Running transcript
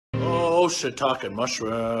Oh, Shiitake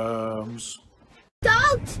Mushrooms.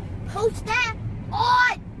 Don't post that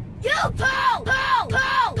on YouTube!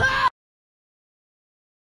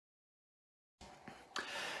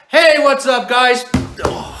 Hey, what's up, guys?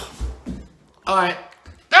 Oh. Alright.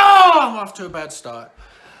 Oh, I'm off to a bad start.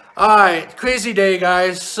 Alright, crazy day,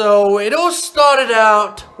 guys. So, it all started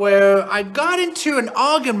out where I got into an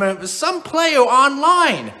argument with some player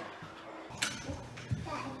online.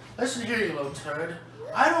 Listen here, you little turd.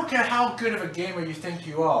 I don't care how good of a gamer you think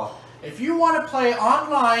you are. If you want to play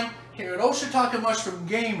online here at Shiitake Mushroom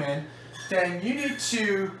Gaming, then you need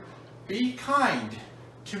to be kind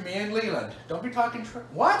to me and Leland. Don't be talking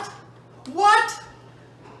What? What?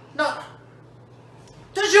 No.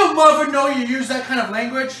 Does your mother know you use that kind of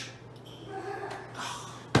language?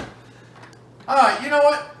 Alright, you know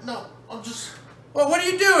what? No, I'm just... Well, what are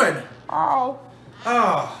you doing? Oh.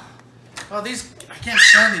 Oh. Well, I can't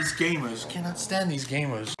stand these gamers. Cannot stand these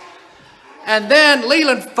gamers. And then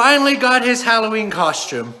Leland finally got his Halloween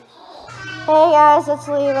costume. Hey guys, it's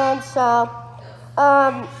Leland. So,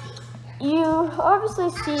 you obviously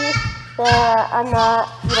see that I'm not,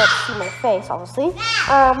 you don't see my face, obviously.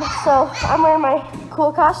 So I'm wearing my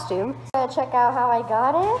cool costume. Check out how I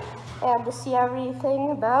got it, and to see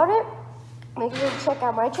everything about it, make sure to check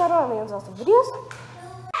out my channel and Leland's awesome videos.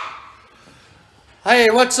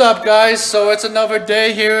 Hey, what's up, guys? So it's another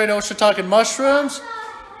day here in Shiitake Mushrooms.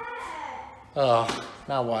 Oh,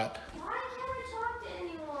 now what? Why can't I talk to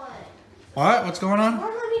anyone? What? What's going on? It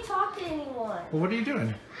won't let me talk to anyone. Well, what are you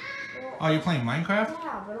doing? Oh, you playing Minecraft?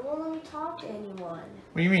 Yeah, but it won't let me talk to anyone.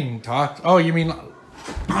 What do you mean, talk? Oh, you mean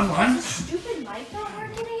online? Is this stupid mic not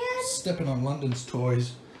working again? Stepping on London's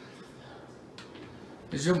toys.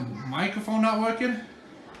 Is your microphone not working?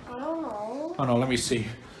 I don't know. Oh no, let me see.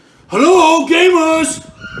 Hello, gamers!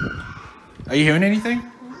 Are you hearing anything?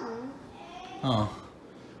 Mm-mm. Oh.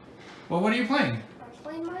 Well, what are you playing? I'm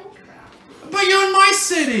playing Minecraft. But you're in my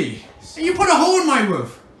city! And you put a hole in my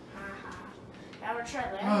roof! Now we're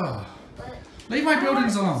trying to Oh. Leave my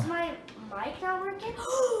buildings alone. Is my mic not working?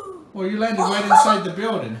 Well, you landed right inside the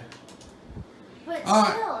building. But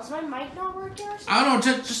still, is my mic not working or something? I don't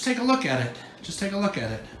know, just take a look at it. Just take a look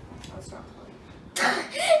at it. Oh, it's not plugged.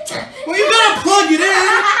 Well, you gotta plug it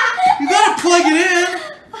in! You gotta plug it in!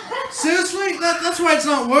 Seriously? That's why it's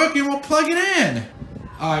not working. We'll plug it in.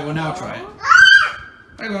 Alright, well now try it.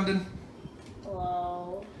 Hi, London.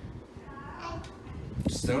 Hello.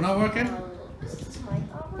 Still not working? Is this mic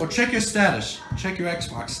not working? Well, check your status. Check your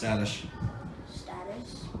Xbox status.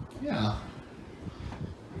 Status? Yeah.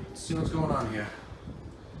 Let's see what's going on here.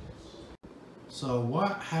 So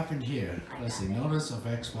what happened here? Let's see. Notice of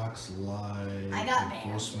Xbox Live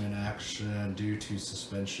enforcement action due to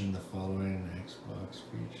suspension. The following Xbox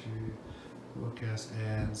feature broadcast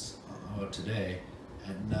ends today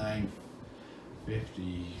at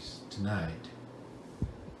 9:50 tonight.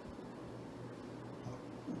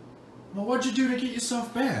 Well, what'd you do to get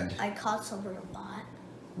yourself banned? I called someone a bot.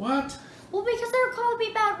 What? Well, because they were calling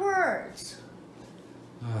me bad words.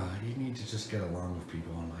 You need to just get along with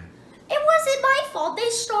people online. It wasn't my fault. They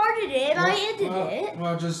started it. I ended it.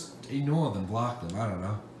 Well, just ignore them, block them. I don't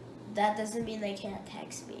know. That doesn't mean they can't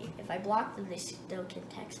text me. If I block them, they still can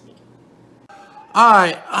text me.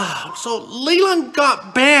 Alright, so Leland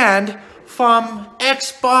got banned from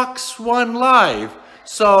Xbox One Live.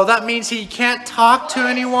 So that means he can't talk to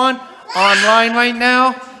anyone online right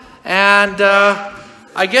now. And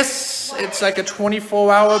I guess it's like a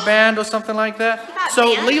 24-hour ban or something like that.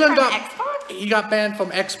 So Leland got banned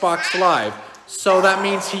from Xbox Live. So that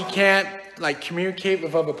means he can't like communicate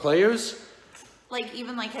with other players. Like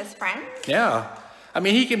even like his friends? Yeah. I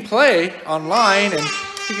mean, he can play online and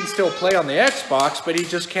he can still play on the Xbox, but he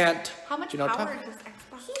just can't. How much power does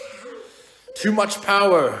Xbox have? Too much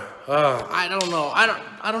power. I don't know. I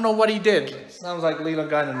don't know what he did. Sounds like Leland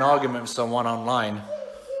got in an argument with someone online.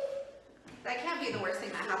 That can't be the worst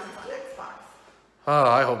thing that happens on Xbox. Oh,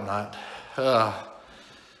 I hope not.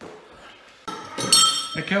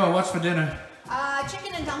 Hey, Carol, what's for dinner?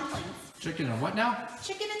 Chicken and dumplings. Chicken and what now?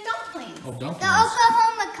 Chicken and dumplings. Oh, dumplings. The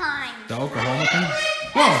Oklahoma kind. The Oklahoma kind?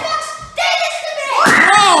 Whoa! Did this to me!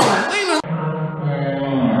 Whoa!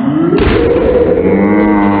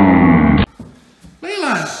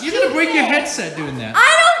 Leland, you're gonna break your headset doing that.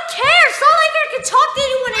 I don't care. It's not like I can talk to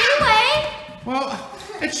anyone anyway. Well,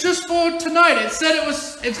 it's just for tonight. It said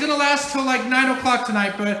it's gonna last till like 9 o'clock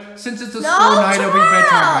tonight, but since it's a school night, it'll be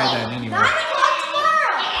bedtime by then anyway. 9 o'clock tomorrow.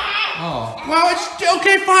 Oh, well, it's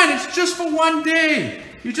okay, fine. It's just for one day.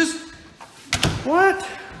 You just what?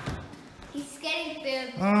 He's getting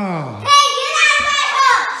food. Oh. Hey, get out of my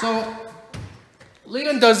house! So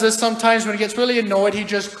Leland does this sometimes when he gets really annoyed. He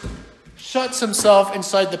just shuts himself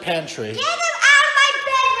inside the pantry. Get him out of my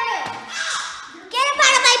bedroom! Get him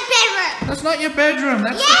out of my bedroom! That's not your bedroom,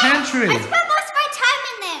 that's the pantry. I spend most of my time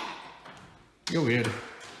in there. You're weird.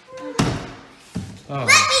 Oh. Let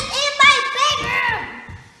me in my bedroom!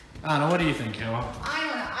 Anna, what do you think, Carol? I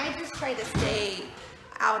don't know. I just try to stay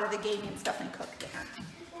out of the gaming stuff and cook dinner.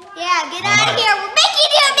 Yeah, get out of here. We're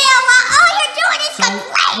making your meal while all you're doing is So,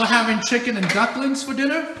 complaining. we're having chicken and ducklings for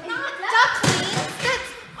dinner? Not ducklings. That's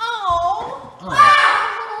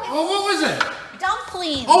Oh, what was it?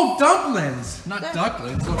 dumplings. Oh, dumplings, not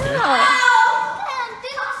ducklings. Okay.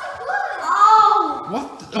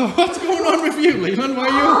 What's going on with you, Leland? Why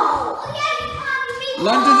are you? Is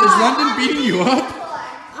London beating you up?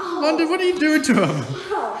 London, what are you doing to him?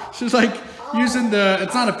 She's like using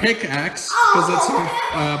it's not a pickaxe because it's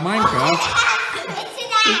Minecraft.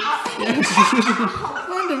 Yeah,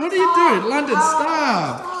 London, what are you doing? London,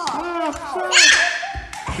 stop. Stop.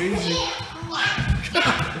 Crazy.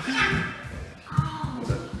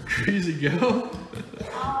 Crazy girl.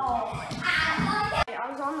 I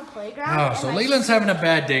was on the playground. Oh, so Leland's having a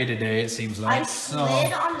bad day today, it seems like. I slid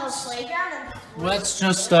on the playground and Let's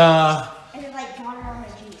just it like got around my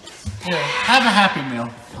jeans. yeah, have a happy meal.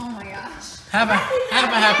 Oh my gosh. Have a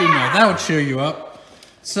happy meal. That'll cheer you up.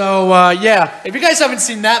 So yeah, if you guys haven't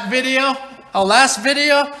seen that video, our last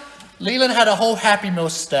video, Leland had a whole Happy Meal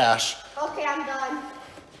stash. Okay, I'm done.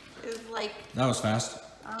 It was like That was fast.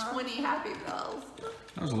 20 Happy Meals.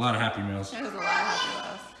 That was a lot of Happy Meals. There was a lot of Happy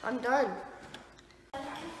Meals. I'm done.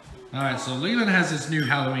 Alright, so Leland has his new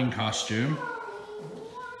Halloween costume.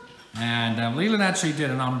 And Leland actually did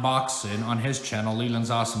an unboxing on his channel, Leland's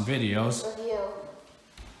Awesome Videos. Review.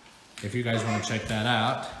 If you guys want to check that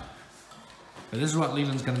out. But this is what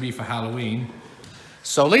Leland's going to be for Halloween.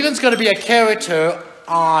 So Leland's going to be a character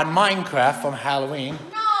on Minecraft from Halloween.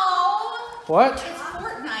 No! What? It's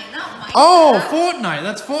Fortnite, not Minecraft. Oh, Fortnite.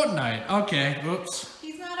 That's Fortnite. Okay, oops.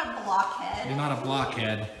 He's not a blockhead. You're not a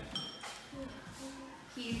blockhead.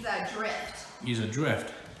 He's a drift. He's a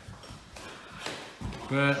drift.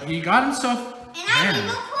 But he got himself And I'm banned.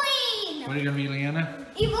 Evil Queen! What are you going to be, Leanna?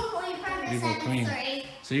 Evil Queen from the Evil Queen. 7th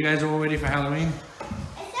So you guys are all ready for Halloween?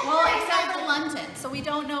 Well, except for London. So we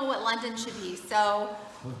don't know what London should be. So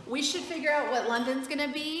we should figure out what London's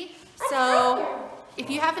gonna be. So if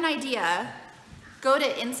you have an idea, go to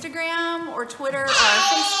Instagram or Twitter or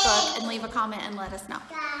Facebook and leave a comment and let us know.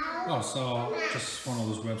 Oh, so just one of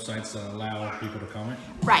those websites that allow people to comment?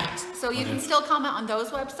 Right. So you Okay. can still comment on those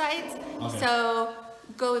websites. Okay. So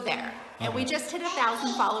go there. And we Okay. just hit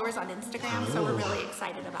 1,000 followers on Instagram, so we're Ooh. really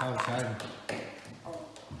excited How about that. exciting.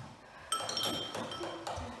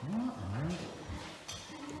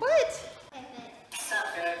 What?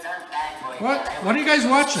 What? What are you guys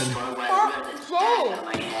watching?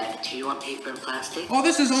 Do you want paper and plastic? Oh,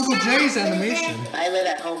 this is Uncle Jay's animation. I live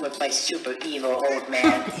at home with my super evil old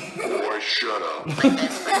man. Boy, shut up. My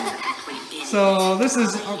best friend's a complete idiot. So this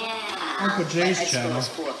is Uncle Jay's My channel. school's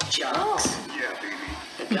full of jocks. Yeah, baby.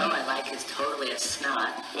 The girl I like is totally a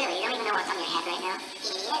snot. Really? You don't even know what's on your head right now?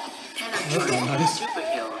 Idiot. And I'm That's trying to be a nice.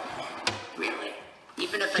 superhero. Really.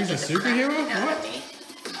 Even if I He's a get the crap superhero? beaten out What? of me,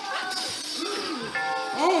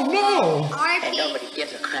 Oh no! and nobody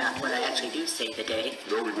gives a crap when I actually do save the day.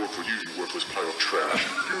 I only work for you, you worthless pile of trash.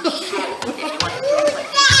 If you want to join my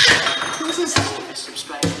team, This is hit the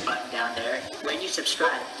subscribe button down there. When you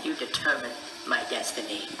subscribe, you determine my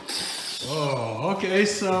destiny. oh, okay.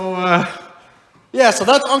 So yeah, so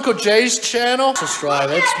that's Uncle Jay's channel. Subscribe.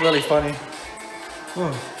 It's really funny.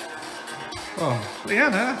 Oh,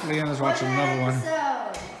 Leanna's watching another one.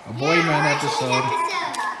 A Boy Man episode.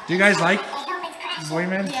 Do you guys like Boy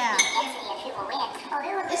Man? Yeah.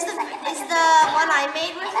 Is the one I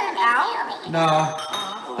made with him out?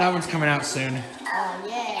 No, that one's coming out soon. Oh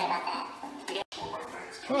yeah.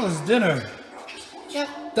 Oh, it's dinner.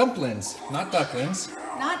 Yep, dumplings, not ducklings.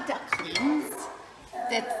 Not ducklings.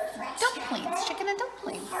 It's dumplings, chicken and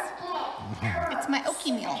dumplings. It's my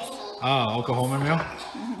Okie meal. Oh, Oklahoma meal.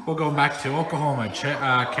 We're going back to Oklahoma.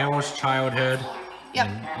 Carol's childhood. Yep,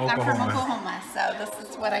 in I'm from Oklahoma. Oklahoma, so this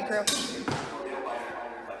is what I grew up eating.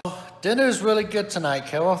 Dinner is really good tonight,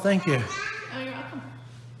 Carol. Thank you. Oh, you're welcome.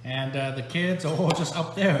 And the kids are all just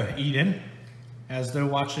up there eating as they're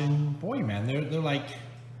watching Boy Man. They're like,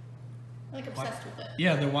 Like obsessed with it.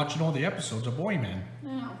 yeah, they're watching all the episodes of Boy Man.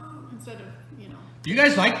 No, instead of, you know. Do you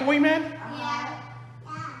guys like Boy Man?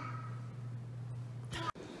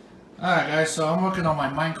 Alright guys, so I'm working on my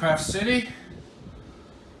Minecraft city.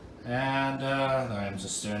 And I'm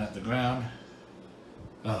just staring at the ground.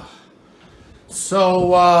 Ugh.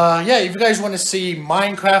 So yeah, if you guys want to see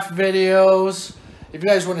Minecraft videos if you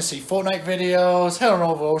guys want to see Fortnite videos, head on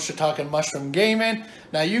over to Shiitake Mushroom Gaming.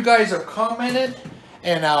 Now, you guys have commented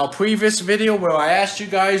in our previous video where I asked you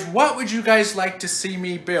guys, what would you guys like to see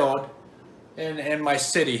me build in my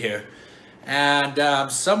city here?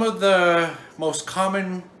 And some of the most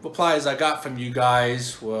common replies I got from you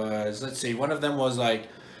guys was, let's see, one of them was like,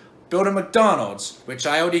 build a McDonald's, which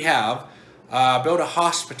I already have. Build a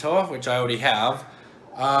hospital, which I already have.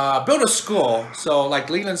 Build a school, so like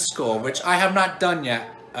Leland's school, which I have not done yet.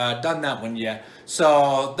 Done that one yet.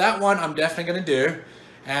 So that one I'm definitely gonna do.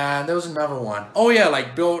 And there was another one. Oh yeah,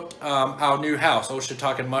 like build our new house,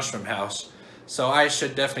 Shiitake Mushroom house. So I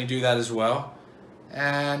should definitely do that as well.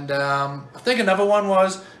 And I think another one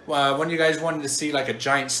was when you guys wanted to see like a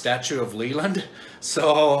giant statue of Leland.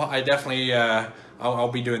 So I definitely,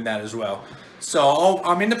 I'll be doing that as well. So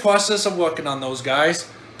I'm in the process of working on those, guys.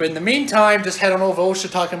 But in the meantime, just head on over to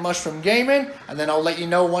Shiitake Mushroom Gaming, and then I'll let you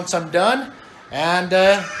know once I'm done. And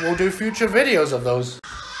we'll do future videos of those.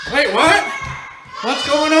 Wait, what? What's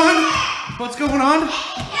going on? What's going on?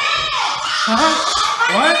 Huh?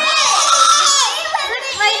 What?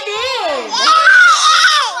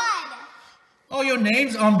 Oh, your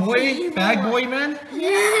name's on boy, bag boy man?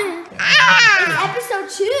 Yeah. It's episode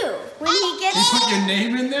 2 when he gets. You put your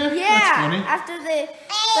name in there? Yeah. That's funny. After the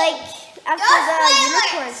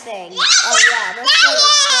unicorn thing. Oh yeah, that's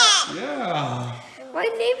funny. Yeah. My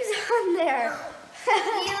name's on there.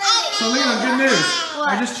 So Leland, good news. What?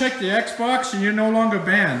 I just checked the Xbox and you're no longer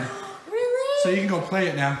banned. Really? So you can go play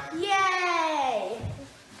it now. Yay!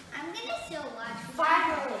 I'm gonna still watch.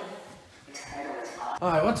 Finally.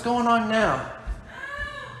 Alright, what's going on now?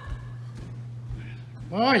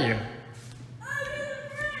 Where are you?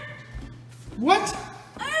 What?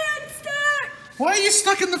 I got stuck. Why are you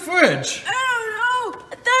stuck in the fridge? I don't know.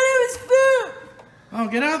 I thought it was food. Oh,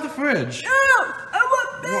 get out of the fridge. No, I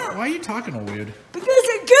want milk. Why are you talking all weird? Because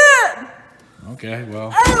I can. Okay,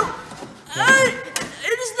 well.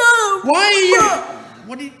 It's not. Why are you?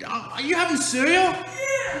 What are you having cereal?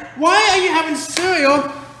 Yeah. Why are you having cereal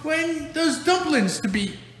when there's dumplings to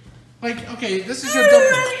be? Like, okay, this is your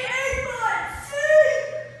dumpling.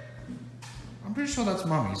 I'm pretty sure that's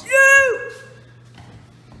Mommy's.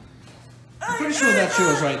 I'm pretty sure that's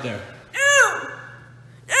yours right there.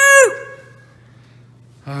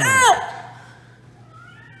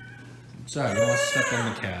 Sorry, you almost stepped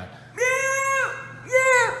on the cat.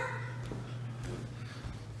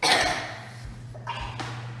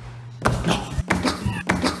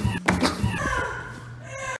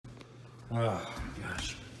 Oh,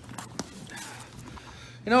 gosh.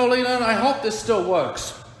 You know, Leland, I hope this still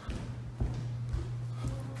works.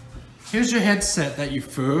 Here's your headset that you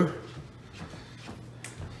threw.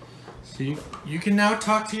 So you can now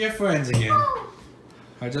talk to your friends again.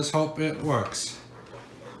 I just hope it works.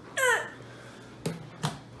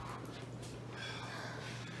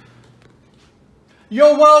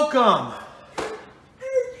 You're welcome!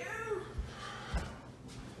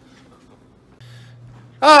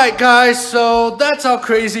 Alright guys, so that's our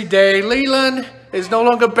crazy day. Leland is no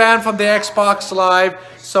longer banned from the Xbox Live,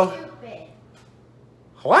 so... Stupid.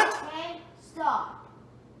 What? Okay, stop.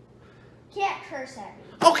 Can't curse at me.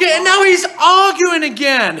 Okay, and now he's arguing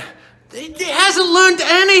again. He hasn't learned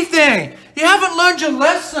anything. You haven't learned your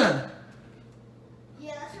lesson.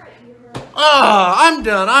 Yeah, that's right. You heard. Oh, I'm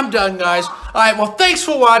done, guys. Alright, well, thanks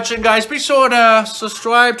for watching, guys. Be sure to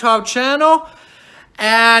subscribe to our channel.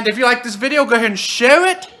 And if you like this video, go ahead and share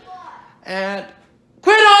it. And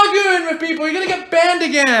quit arguing with people. You're going to get banned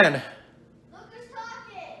again. Look who's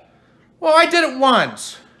talking. Well, I did it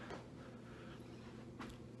once.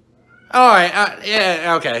 Alright,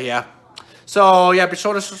 yeah, okay, yeah. So, yeah, be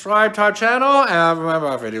sure to subscribe to our channel. And remember,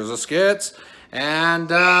 our videos are skits.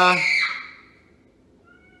 And,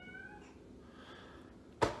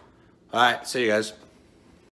 alright, see you guys.